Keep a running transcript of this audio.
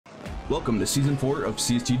Welcome to Season 4 of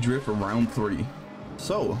CSG Drift Round 3.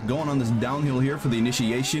 So, going on this downhill here for the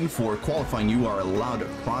initiation. For qualifying, you are allowed to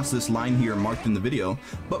cross this line here marked in the video,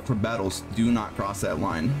 but for battles, do not cross that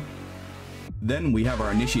line. Then we have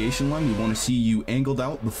our initiation line. We want to see you angled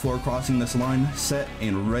out before crossing this line, set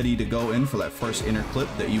and ready to go in for that first inner clip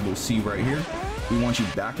that you will see right here. We want you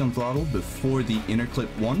back on throttle before the inner clip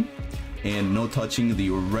 1, and no touching the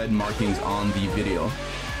red markings on the video.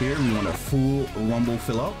 Here we want a full rumble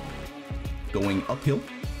fill out going uphill,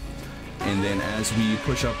 and then as we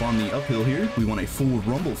push up on the uphill here, we want a full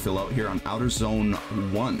rumble fill out here on outer zone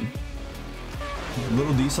 1.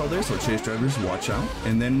 Little decel there, so chase drivers watch out.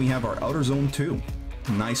 And then we have our outer zone 2.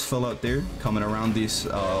 Nice fill out there coming around this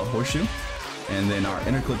horseshoe, and then our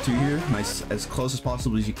inner clip 2 here, nice as close as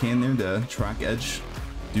possible as you can there to track edge.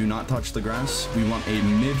 Do not touch the grass. We want a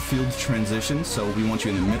midfield transition, so we want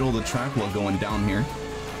you in the middle of the track while going down here.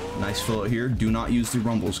 Nice fill out here. Do not use the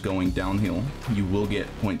rumbles going downhill. You will get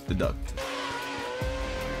points deduct.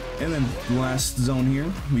 And then last zone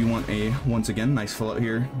here, we want a, once again, nice fill out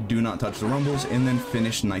here. Do not touch the rumbles, and then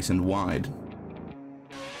finish nice and wide.